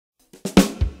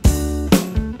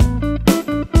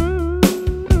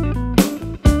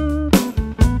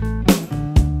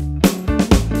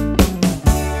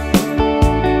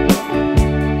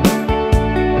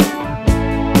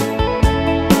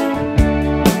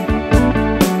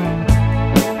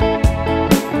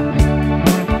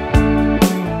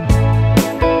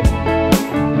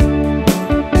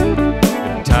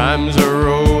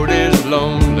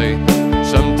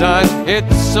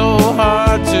it's so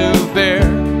hard to bear,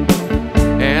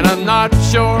 and I'm not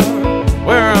sure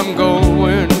where I'm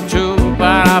going to,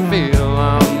 but I feel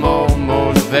I'm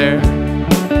almost there.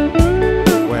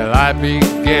 Well, I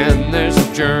began this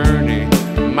journey,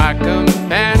 my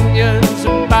companions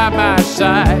by my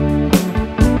side.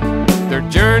 Their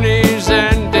journeys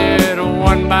ended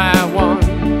one by one,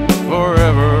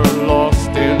 forever lost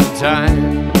in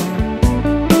time.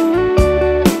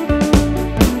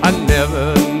 I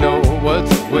never know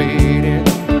what's waiting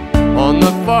on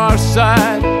the far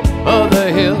side of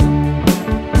the hill.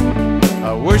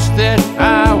 I wish that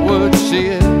I would see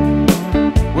it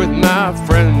with my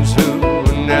friends who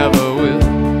never will.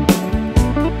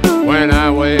 When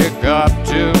I wake up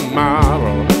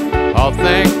tomorrow, I'll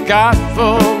thank God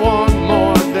for one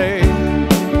more day.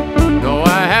 No,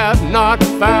 I have not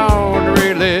found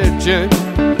religion,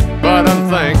 but I'm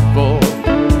thankful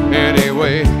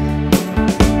anyway.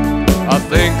 I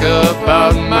think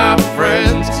about my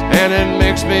friends and it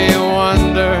makes me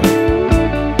wonder.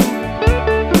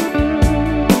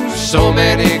 So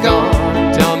many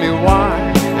gone, tell me why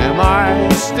am I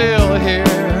still here?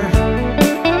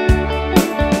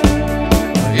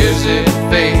 Is it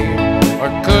fate or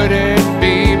could it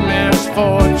be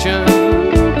misfortune?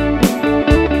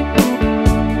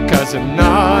 'Cause I'm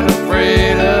not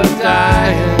afraid of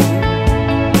dying.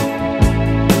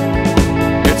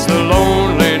 It's the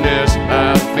loneliness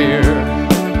I fear.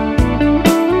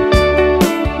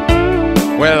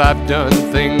 Well, I've done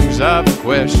things I've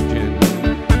questioned,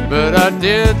 but I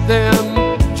did them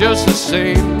just the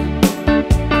same.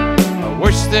 I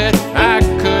wish that I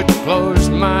could close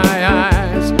my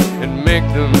eyes and make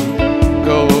them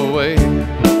go away.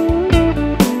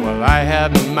 Well, I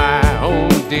have my own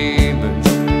demons,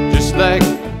 just like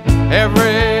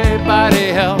everybody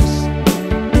else.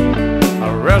 I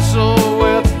wrestle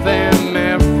with them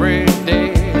every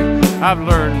day. I've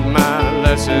learned my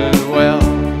lesson well.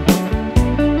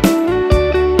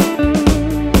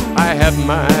 I have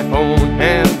my own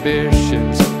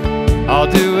ambitions.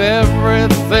 I'll do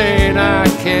everything I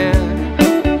can.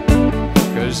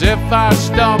 'Cause if I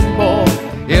stumble,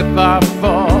 if I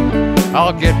fall,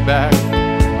 I'll get back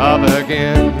up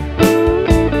again.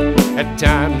 At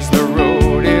times the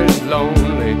road is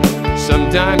lonely,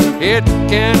 sometimes it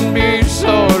can be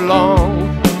so long,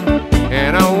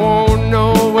 and I won't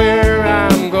know where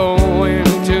I'm going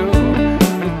to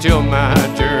until my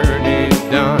journey's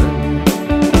done.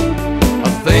 I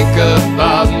think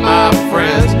about my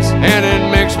friends and it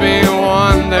makes me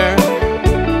wonder.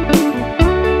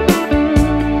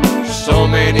 So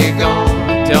many gone,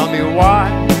 tell me why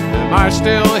am I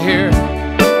still here?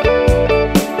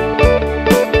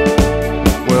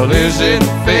 Well, is it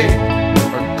fate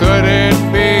or could it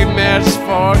be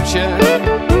misfortune?